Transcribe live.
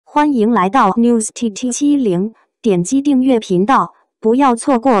欢迎来到 NewsTT70，点击订阅频道，不要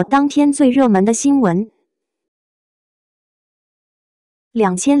错过当天最热门的新闻。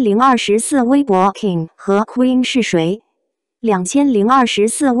2024微博 king 和 queen 是谁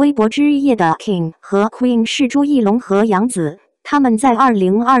？2024微博之夜的 king 和 queen 是朱一龙和杨紫，他们在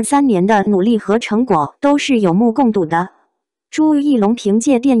2023年的努力和成果都是有目共睹的。朱一龙凭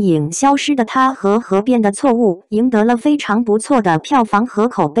借电影《消失的她》和《河边的错误》赢得了非常不错的票房和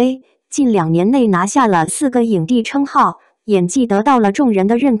口碑，近2年内拿下了4个影帝称号，演技得到了众人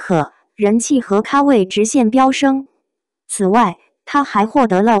的认可，人气和咖位直线飙升。此外，他还获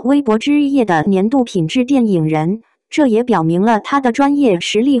得了微博之夜的年度品质电影人，这也表明了他的专业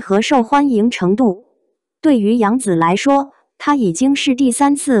实力和受欢迎程度。对于杨紫来说，她已经是第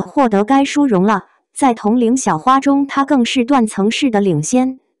3次获得该殊荣了。在同龄小花中，她更是断层式的领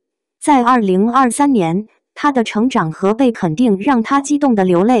先。在2023年，她的成长和被肯定让她激动的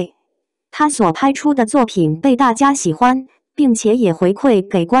流泪。她所拍出的作品被大家喜欢，并且也回馈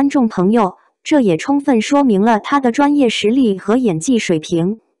给观众朋友，这也充分说明了她的专业实力和演技水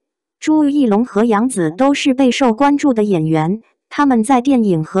平。朱一龙和杨紫都是备受关注的演员，他们在电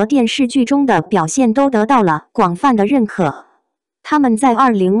影和电视剧中的表现都得到了广泛的认可。他们在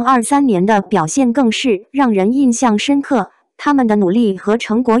2023年的表现更是让人印象深刻，他们的努力和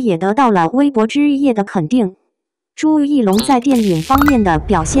成果也得到了微博之夜的肯定。朱一龙在电影方面的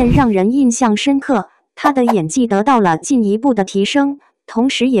表现让人印象深刻，他的演技得到了进一步的提升，同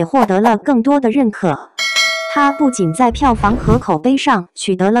时也获得了更多的认可。他不仅在票房和口碑上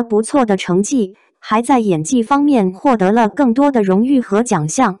取得了不错的成绩，还在演技方面获得了更多的荣誉和奖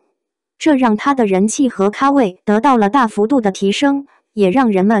项。这让他的人气和咖位得到了大幅度的提升，也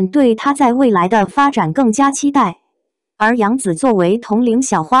让人们对他在未来的发展更加期待。而杨紫作为同龄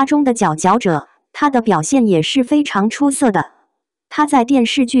小花中的佼佼者，她的表现也是非常出色的。她在电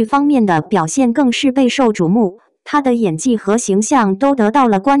视剧方面的表现更是备受瞩目，她的演技和形象都得到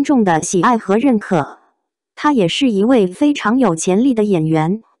了观众的喜爱和认可。她也是一位非常有潜力的演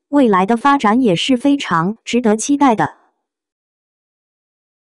员，未来的发展也是非常值得期待的。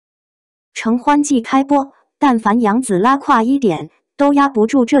承欢季开播，但凡杨紫拉胯一点，都压不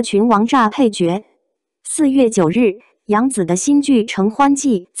住这群王炸配角。4月9日，杨紫的新剧《承欢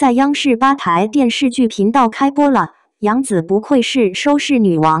季》在央视8台电视剧频道开播了。杨紫不愧是收视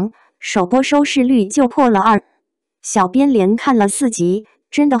女王，首播收视率就破了2。小编连看了4集，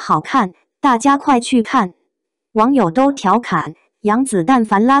真的好看，大家快去看！网友都调侃杨紫但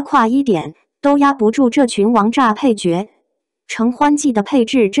凡拉胯一点，都压不住这群王炸配角。承欢季的配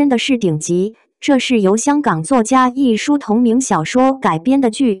置真的是顶级，这是由香港作家亦舒同名小说改编的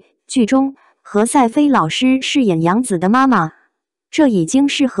剧。剧中，何赛飞老师饰演杨紫的妈妈，这已经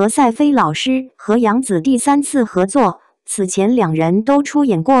是何赛飞老师和杨紫第3次合作，此前2人都出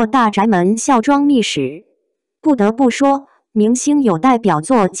演过《大宅门》孝庄秘史。不得不说，明星有代表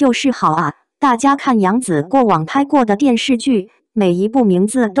作就是好啊！大家看杨紫过往拍过的电视剧，每一部名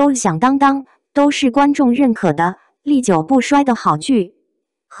字都响当当，都是观众认可的。历久不衰的好剧。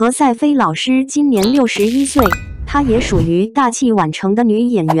何赛飞老师今年61岁，她也属于大器晚成的女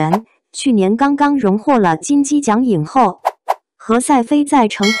演员，去年刚刚荣获了金鸡奖影后。何赛飞在《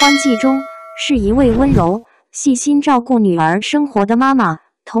承欢季》中是一位温柔、细心照顾女儿生活的妈妈，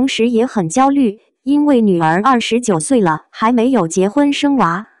同时也很焦虑，因为女儿29岁了还没有结婚生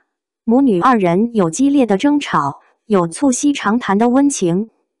娃，母女2人有激烈的争吵，有促膝长谈的温情。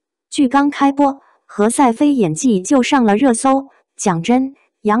剧刚开播，何赛飞演技就上了热搜。讲真，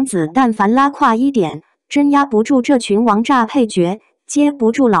杨紫但凡拉胯一点，真压不住这群王炸配角，接不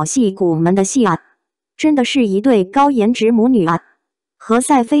住老戏骨们的戏啊！真的是一对高颜值母女啊！何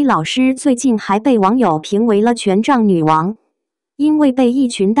赛飞老师最近还被网友评为了权杖女王，因为被一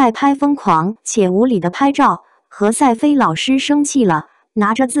群代拍疯狂且无理的拍照，何赛飞老师生气了，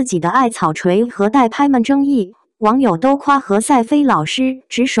拿着自己的艾草锤和代拍们争议，网友都夸何赛飞老师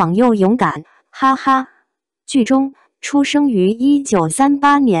直爽又勇敢。哈哈，剧中出生于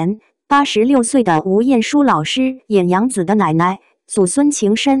1938年，86岁的吴彦姝老师演杨紫的奶奶，祖孙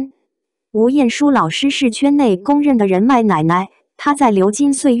情深。吴彦姝老师是圈内公认的人脉奶奶，她在《流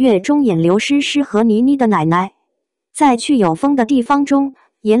金岁月》中演刘诗诗和倪妮的奶奶，在《去有风的地方》中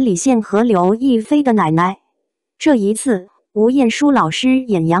演李现和刘亦菲的奶奶。这一次，吴彦姝老师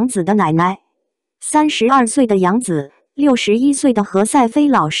演杨紫的奶奶。32岁的杨紫，61岁的何赛飞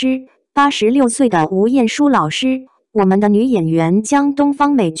老师，86岁的吴彦姝老师，我们的女演员将东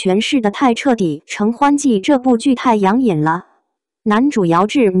方美诠释的太彻底，《承欢季》这部剧太养眼了。男主姚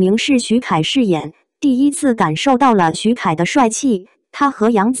志明是徐凯饰演，第一次感受到了徐凯的帅气，他和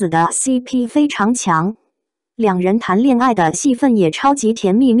杨紫的 CP 非常强。两人谈恋爱的戏份也超级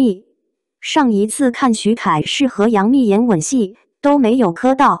甜蜜蜜。上一次看徐凯是和杨幂演吻戏都没有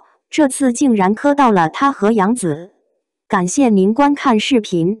磕到，这次竟然磕到了他和杨紫。感谢您观看视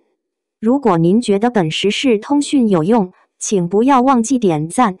频。如果您觉得本时事通讯有用，请不要忘记点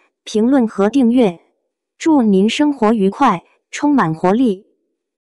赞、评论和订阅。祝您生活愉快，充满活力。